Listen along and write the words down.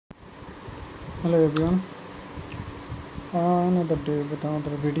Hello everyone, another day with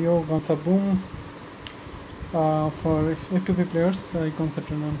another video. Once a boom for F2P players. I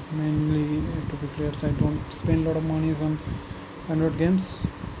concentrate on mainly F2P players. I don't spend a lot of money on Android games,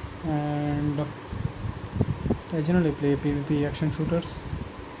 and I generally play PvP action shooters.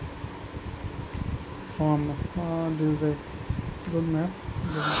 From this is a good map,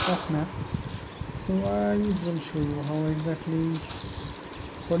 this is a tough map. So I will show you how exactly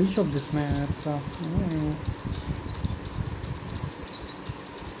for each of these maps you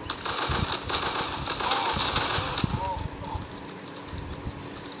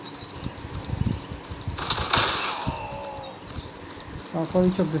for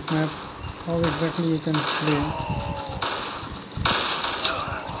each of these maps how exactly you can play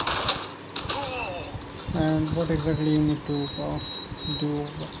and what exactly you need to do,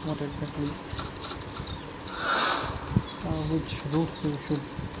 what exactly which routes you should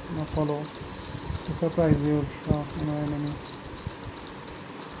follow to surprise your enemy.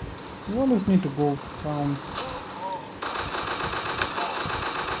 You always need to go around.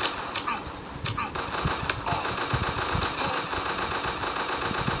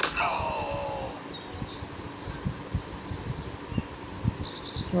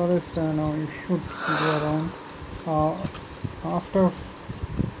 Always you should go around after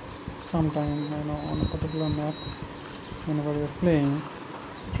some time on a particular map. Whenever you're playing,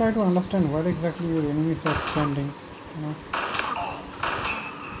 try to understand where exactly your enemies are standing.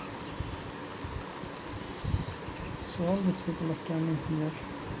 So all these people are standing here.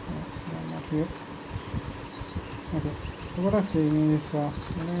 They are not here. Okay. So what I'm saying is,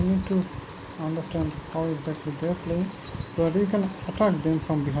 you need to understand how exactly they're playing, so that you can attack them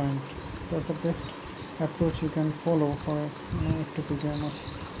from behind. That's the best approach you can follow for F2P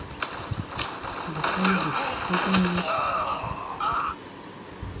gamers.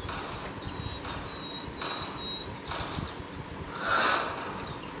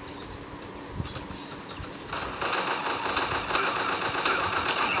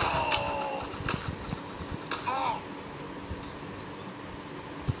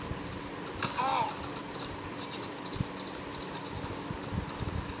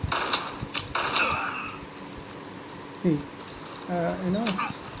 See,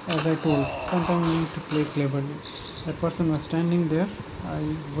 as I told, sometimes you need to play cleverly. That person was standing there,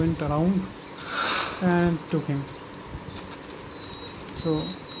 I went around and took him. So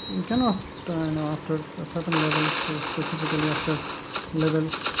you cannot, after a certain level, so specifically after level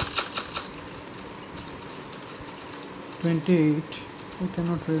 28, you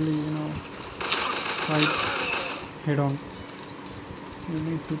cannot really, fight head on. You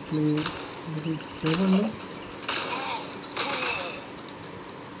need to play very cleverly,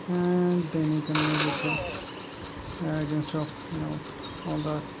 and then you can use it against all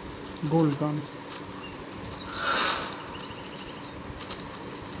the gold guns.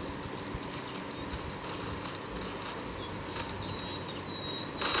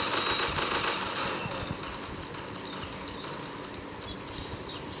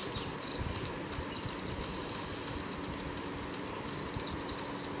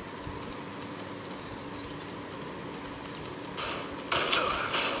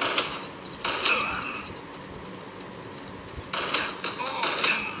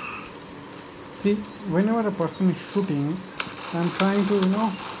 See, whenever a person is shooting, I am trying to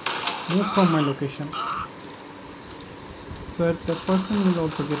move from my location, so that the person will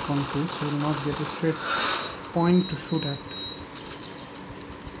also get confused. He will not get a straight point to shoot at.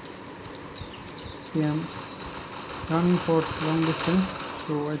 See, I am running for long distance,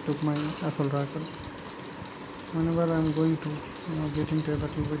 so I took my assault rifle. Whenever I am going to get into a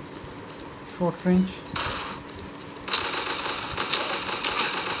battle with short range,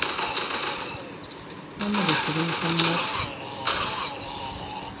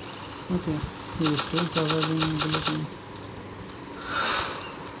 okay, he is still surviving bulletin.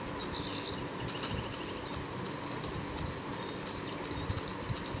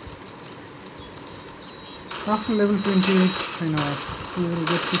 After level 28, you will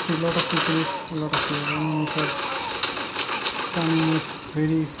get to see a lot of people, a lot of your enemies are coming with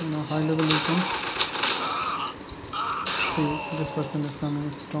very high level weapons. See, this person is coming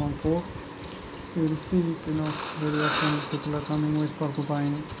with Storm 4. You will see very often people are coming with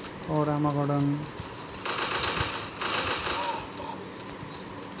Porcupine or Armageddon,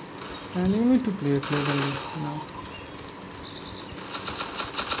 and you need to play cleverly.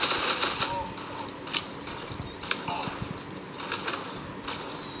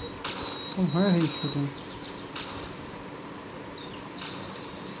 From where he is shooting?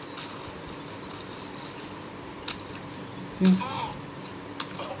 See,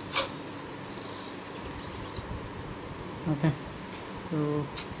 Okay, so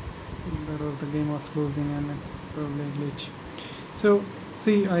that was the game was closing and it's probably a glitch. So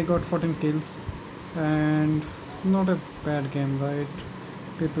see, I got 14 kills and it's not a bad game, right?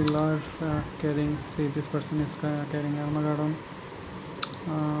 People are carrying, see this person is carrying Armageddon,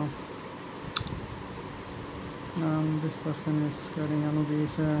 uh, this person is carrying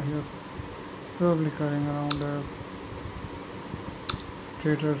Anubis, he was probably carrying around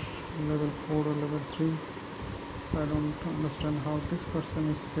Traitor level 4 or level 3. I don't understand how this person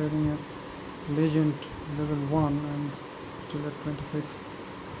is carrying a legend level 1 and still at 26.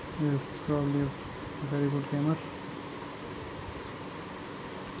 Is probably a very good gamer.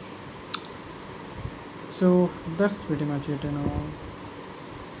 So that's pretty much it,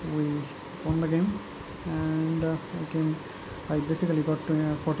 we won the game, and I basically got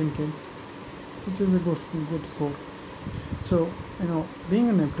 14 kills, which is a good score. So being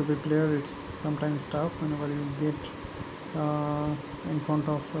an F2P player, it's sometimes tough whenever you get in front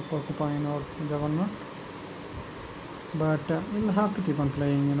of a Porcupine or Juggernaut, but you'll have to keep on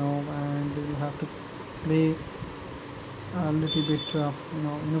playing, and you'll have to play a little bit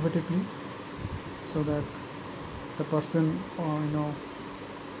innovatively, so that the person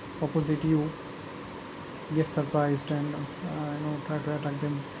opposite you gets surprised and try to attack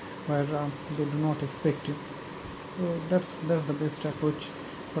them where they do not expect you. So that's the best approach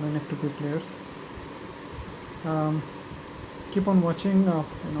for an F2P players. Keep on watching,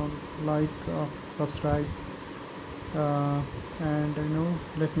 like, subscribe, and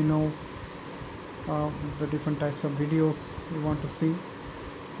let me know the different types of videos you want to see,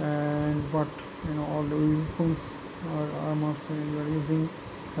 and what all the weapons or armors you are using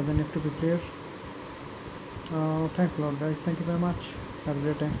as an F2P player. Thanks a lot, guys. Thank you very much. Have a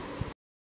great time.